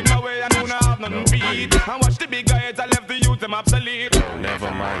who no live my way and who no have nothing feed. And watch the big guys, I left the youth them obsolete. Oh,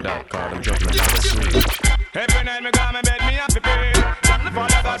 never mind that, call them judgment out of sleep. Every night me go me bed, me have to pray. Thank the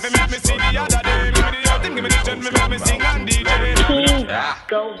Father God for make me see the other day. Give me the earth and give me the strength, me make me sing and DJ.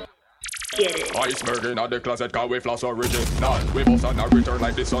 Go. Get it. Iceberg in the closet, cause we floss original. We both on a return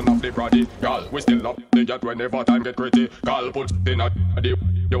like the son of the prodigal. We still love the yacht whenever time get critical. Put in a the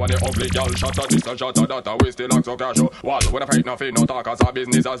you want the ugly girl, shot at this and shot at that. We still act so casual. Wall, when I fight nothing, no talk as a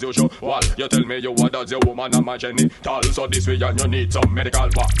business as usual. Wall, you tell me you what does your woman and my genital. So this way and you need some medical,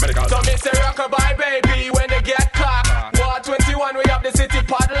 what? Medical. So me say rockabye baby when they get caught. War 21 we have the city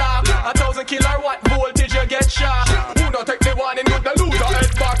padlock. 1,000 killer watt voltage you get shot. Who don't take the warning with the loser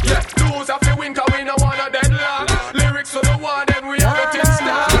head back? Yeah, lose after win cause we no want a deadlock. Lyrics for the one and we have it in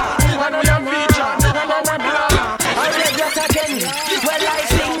stock. And we have feature, blah. I read that again. Well I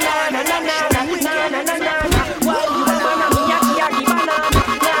sing na na na na na na na na na na. While you a man and me a kia the banana.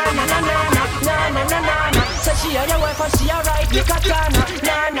 Na na na na na na na na na na. So she a your wife and she a ride the katana.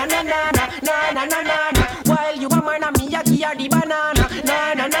 Na na na na na na na na na na. While you a man and me a kia the banana.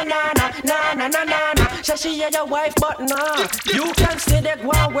 Na na na na na na na na na na. So she a your wife but nah. You can stay there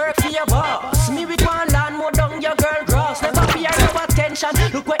go and work for your boss. Me with one land more down your girl gross. Never pay her no attention.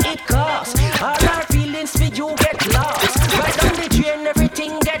 Look what it costs. All our feelings for you get lost. Right down the drain,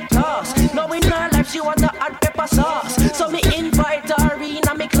 everything get tossed. Now in her life, she want the hot pepper sauce. So me invite her in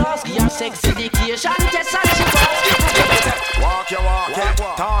a me class. Give her sex education, test and she pass. Walk your walk,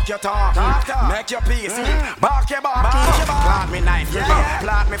 talk your talk, make your peace, bark your bark, plant me knife,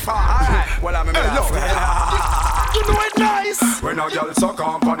 plant me fork. Well, I'm a man. You know it nice. When a girl suck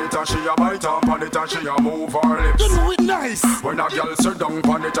on it and she a bite on it and she a move her lips. You know it nice. When a girl sit down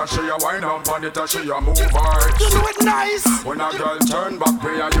on it and she a wine on it and she a move her hips. You know it nice. When a girl turn back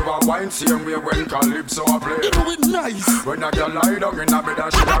way and you a wine same way when calypso a play. You know it nice. When a girl lie down in a bed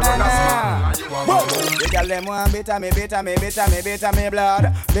and she a run a smile. The girl them want bitter me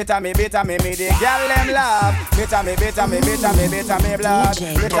blood. Bitter me, me the girl them love. Bitter me blood.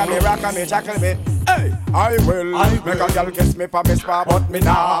 Bitter me rock and me tackle me. Hey, I will make a girl kiss me for me spa, but me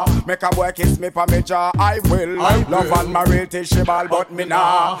nah. Make a boy kiss me for me jaw. I will love and marry till she ball, but me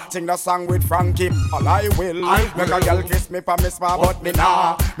nah. Sing the song with Frankie. All I will make a girl kiss me for me spa, but me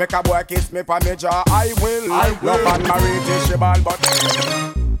nah. Make a boy kiss me for me jaw. I will love and marry till she ball, but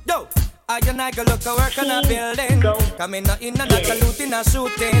yo. I and I go look a work on a building. Come in a looting a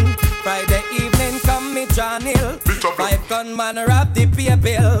shooting. Friday evening come me John Hill. 5 gunman wrap the pay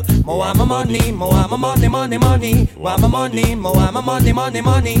bill. Mo I'm a money. Want my money. Want my money. Want my money.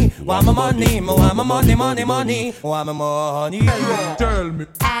 Want my money. Tell me.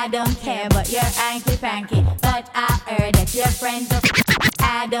 I don't care but you're hanky-panky, but I heard that your friends are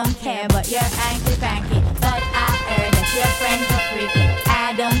I don't care but you're hanky-panky, but I heard that your friends are freaky.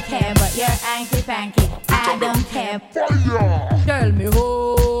 I don't care but you're hanky-panky, I don't care. Fire! Tell me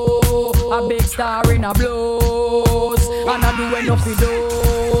who a big star in a blues, and I do enough with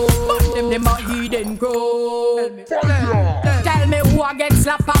those. Them a hidden crow. Tell me who a get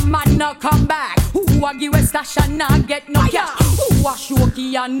slap and man not come back. Who a give a stash and not get no cash. Who a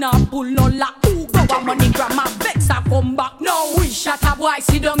shoky and not pull no lock. Who go a money grab my vex a come back. No we shot a boy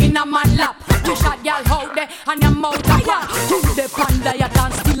sit down in a man lap. We shot y'all out there and your mouth a fat. Who the panda ya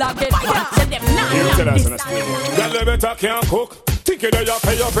can still a get fat. Say them nah this time. Y'all better can't cook. Think you know you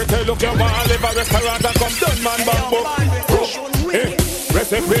pay your pretty look. You want live a restaurant and come done man bamboo.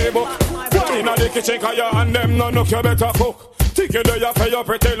 Recipe book. One in the kitchen cause you and them no look you better cook. Think you know you pay your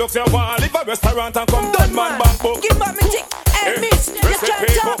pretty looks. You want live a restaurant and come done man bamboo. Give up me tick, hey miss. You can't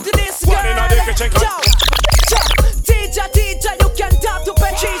talk to this girl. One in the kitchen Teacher, you can talk to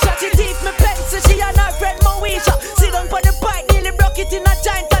Patricia. She teach me pencil, she and her friend Moesha. Sit down on the bike, nearly broke it in a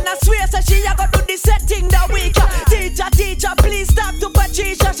giant. And I swear so she a go do the setting that week. Teacher, please talk to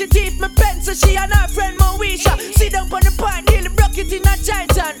Patricia. She teach me pencil, she and her friend Moesha. Sit down on the bike, nearly broke it in a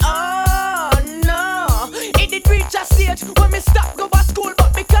giant. And oh no, it did reach a stage when me stop go to school,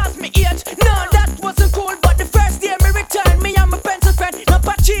 but because me age. No, that wasn't cool, but the first day me returned, me and my pencil friend. Now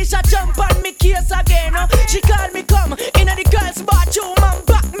Patricia jump on me case again. She called me come in the girls' bathroom and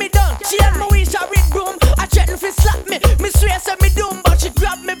back me down. She had Moesha with broom. I threatened to slap me. Me swear say me doom, but she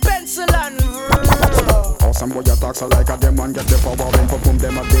grabbed me pencil and. Some boy talk so like a them one get the power. When boom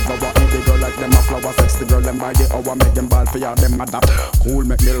them a devour. Eat the girl like them a flower. Sex the girl them by the hour. Make them ball for ya them adapt. Cool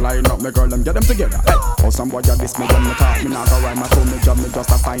make me line up. Me girl them get them together. Hey. Some boy this me when me talk. Me not go rhyme. I told me job me just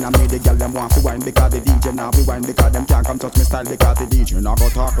a sign. And me the girl them want to wine because the DJ now we wine because them can't come touch me style because the DJ not go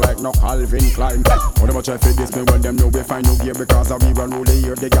talk like no Calvin Klein. How them a try for this me when them know we find no gear because we run all the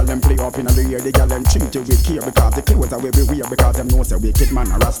year. The girl them play up in the year. The girl them treat you with care because the clothes are we wear because them know say wicked man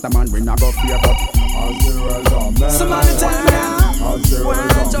a Rasta man we not go fear but. Somebody tell me now. When I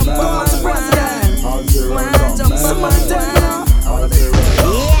jump up as president. When I jump up as president.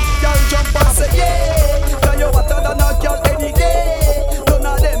 Girl jump and say yeah. Girl you hotter than a girl any day. None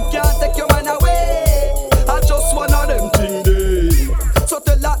of them can take your man away. I just one of them thing day. So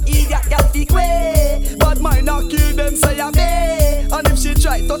tell her idiot girl fake way. Bad mind not kill them say I'm me. And if she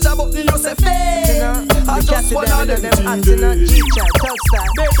try touch her button you say fake. I just one of them thing day.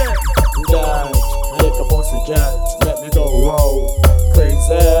 Baby. Lick a pussy cat, let me go, whoa, crazy,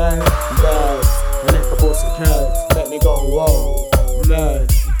 that, lick a pussy cat, let me go, whoa, that,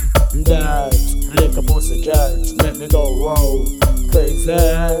 lick a pussy cat, let me go, whoa, crazy,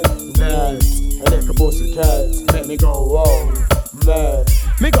 that, lick a pussy cat, let me go, whoa, mad.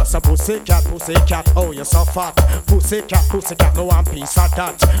 Me got some pussy cat, oh you so fat. Pussy cat, no one piece of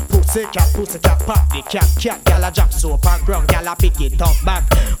that. Pussy cat, pop the cat, gal a drop soap and ground, gal a pick it up back.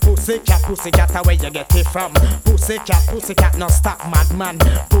 Pussy cat, where you get it from? Pussy cat, no stop madman.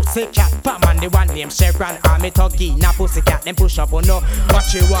 Pussy cat, pam and the one named Chevron, army tuggy. Now pussy cat, them push up on no.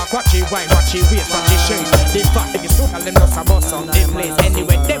 Watch you walk, watch you wine, watch you waist, watch you shake. The fat biggest look and them just a bust on the place.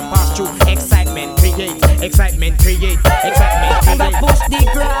 Anyway, them pass through, excitement create. Push the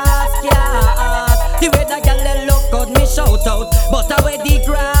grass, yeah. The way that girl look good, me shout out. But away the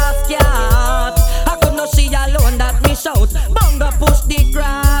grass, yeah. I could not see alone that me shout. Bunga push the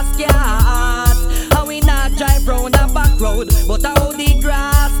grass, yeah. And we not drive round the back road, but how the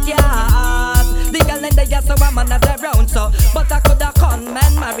grass, yeah. The girl in the yes, so I'm not around, so. But I coulda con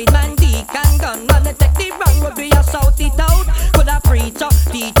man, married man, deacon, gun man. They take the wrong road, we a shout it out. Coulda preacher,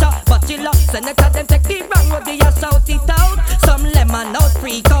 teacher, but you love senator, them take the wrong road, we a shout it out. Some lemon out,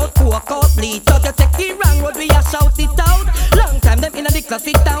 freak out, coke out, bleach out. You take the wrong road, we a shout it out. Long time them in the class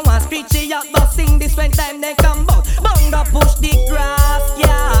sit down and screech she out, but sing this when time they come out. Bunga push the grass,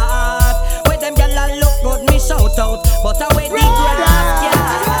 yeah. Where them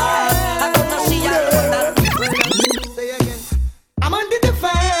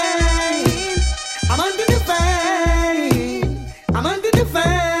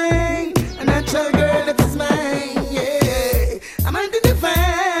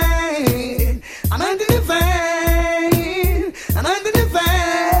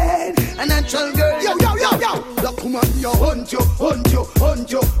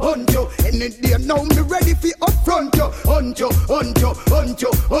hunt you. Any day now me ready fi upfront you. Hunt you, hunt you, hunt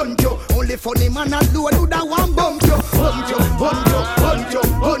you, hunt you. Only funny man alone do that one bump you. Hunt you, hunt you, hunt you,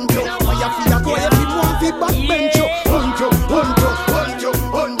 hunt you. Why you feel go if you want fi backbench you. Hunt you, hunt you, hunt you,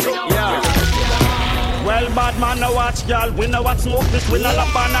 hunt you. Well, bad man, no watch, y'all. We know what smoke this, we know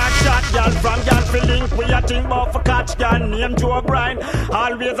lap on our shot, y'all. From y'all fi link, we a think about for catch, y'all. Name Joe Grind,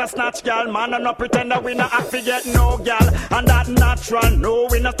 always a snatch, y'all. Man, and no pretend that we no act fi get no, y'all. And that natural, no,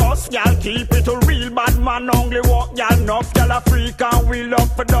 we no toss, y'all. Keep it a real bad man, only walk, y'all. Enough, y'all a freak and we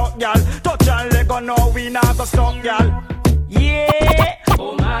love for duck, y'all. Touch and leg on, no, we not go stop, y'all. Yeah,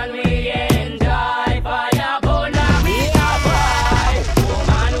 oh man, we enjoy fire, burn up, we a vibe. Oh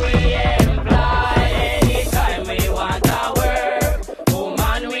man, we employ anytime we want to work. Oh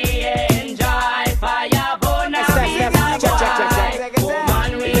man, we enjoy fire, burn up, we a vibe. Oh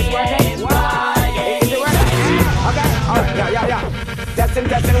man, we enjoy anytime. Okay, alright, yeah.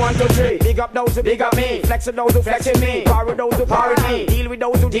 Testing 1, 2, 3. Big up those who big up me. Flex with those who flexing me. Power with those who power with me. Deal with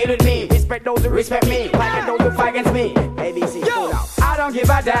those who deal with me. Respect those who respect me. Fight with those who fight against me. ABC, cool out. I don't give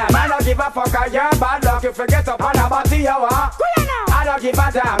a damn. I don't give a fuck. You're bad luck. You forget up on a body, you are. I don't give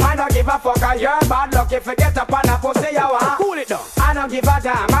a damn. I don't give a fuck. You're bad luck. You forget up on a pussy, you are. Cool it down. I don't give a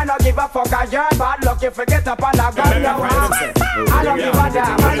damn. I don't give a fuck. You're bad luck. You forget up on a gun, you are. I don't give a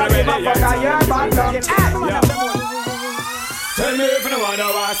damn. I don't give a fuck. You're bad luck. Tell me if you know what I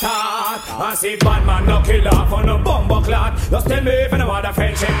was hard. I see bad man no kill off on a bumbo clot. Just tell me if you know what a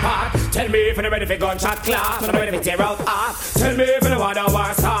friendship part. Tell me if you know ready for gunshot class. When I'm ready for tear out heart. Tell me if you know what I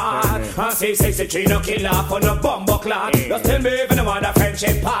was hard. I see 63 no kill off on a bumbo clot. Just tell me if you know what a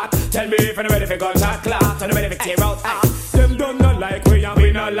friendship part. Tell me if you know ready for gunshot class. When I'm ready for tear out heart. Them don't not like we and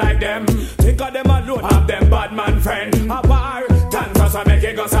we not like them. Think of them alone, have them bad man friend. A war, dance us and make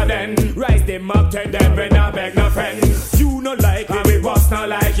it go so then. Rise them up, tell them we not beg no friend. You no like we was not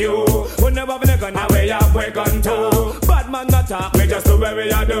like you. We never been a gun away, we gun too. Bad man not talk, we just do what we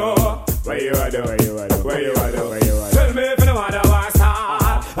a do. Where you a do, where you a do, where you a do, where you a do. Tell me if you know what I was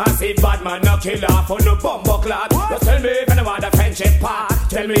hard. I see bad man no kill off on the bumbo clot. Just tell me if you know what the friendship part.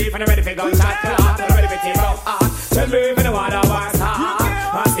 Tell me if you know ready for gunshot clot. Tell me ready for tear out heart. Tell me if you know what I was hard.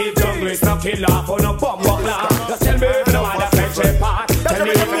 I see junglist no kill off on the bumbo clot. Just tell me if you know what the friendship part. Tell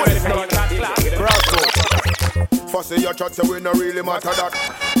me if you know ready for gunshot clot. Fussy your chat so we no really matter that.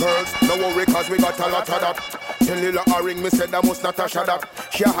 Girls, no worry cause we got a lot of that. Tell Lila a ring me said that must not a shot that.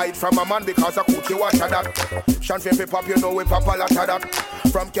 She hide from a man because a coochie watch a that. Shan fi pop you know we pop a lot of that.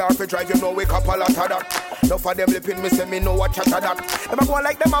 From car fi drive you know we cop a lot of that. No for them lipping me say me know what chatter that. Them a go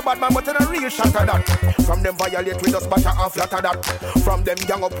like them a bad man but in a real shot of that. From them violate with us batter and flatter that. From them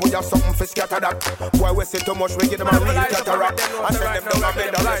gang up we have something fi scatter that. Boy we say too much we give them a real cataract. And send them down a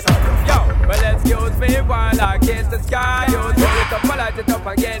bed of rest. Yo, well excuse me while I kiss the sky. You turn it up, light it up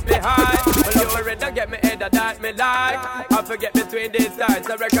and get me high. Well you already get me head of that me like. I forget between these sides,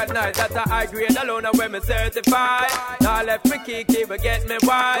 I recognize that I grade alone and when me certified. Now left me kiki, but get me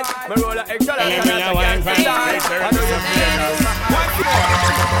wise. Me roll a extra large and I get me size. I know you feel it.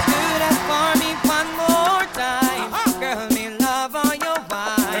 Do that for me one more time. Girl, me love all your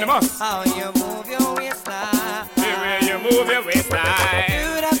wine. How you move your waistline. The way you move your waistline.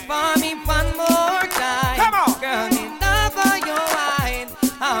 Do that for me one more time. Come on. Girl, me love all your wine.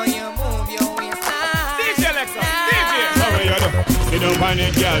 How you move your waistline. DJ Alexa, DJ. How you do? Sit down on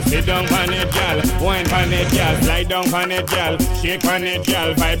it, girl. Sit down on it, girl. Wine on it, girl. Slide down on it, girl. Shake on it,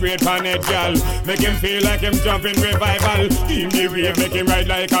 girl. Vibrate on it, girl. Make him feel like him jumping revival. In the wave, make him ride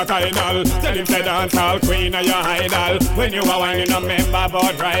like a tidal. Tell him say dance all queen of your idol. When you are whining, no member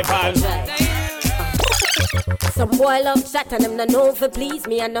but rival. Some boy love chat and them no know for please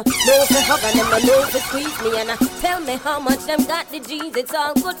me and no know for hug and them no know for squeeze me and tell me how much them got the G's. It's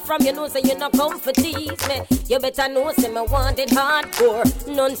all good from you know so you no come for tease me. You better know say me want it hardcore,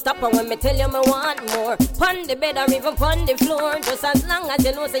 non-stop and when me tell you me want more. Pon the bed or even pon the floor, just as long as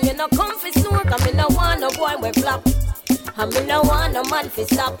you know so you no come for snore. Cause me no want no boy we flop, and me no want no man fi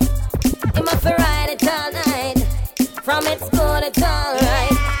stop. Him a fi ride it all night, from it's good it's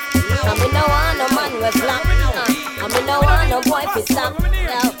alright. I me no want no man with flop. I me no want no boy fi stop.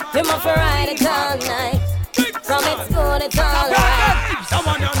 Him a fi ride it all night. From it's good it's alright.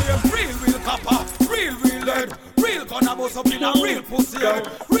 Someone on here real copper, real lead, real gonna bust up in a real pussy head,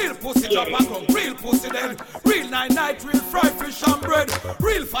 real pussy drop and come, real pussy dead, real night, real fried fish and bread,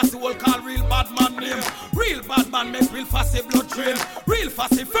 real fussy will call real bad man name, real bad man make real fussy blood trail, real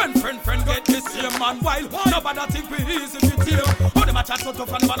fussy friend get this same man while nobody think we easy to deal. Oh them a chat so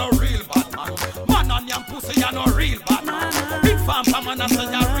tough and them a no real bad man, man on yam pussy you no real bad man, big fan for man and say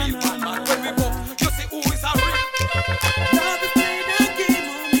you real bad man. When we go, you see who is a real. Love is playing a game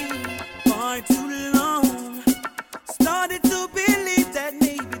on me. try to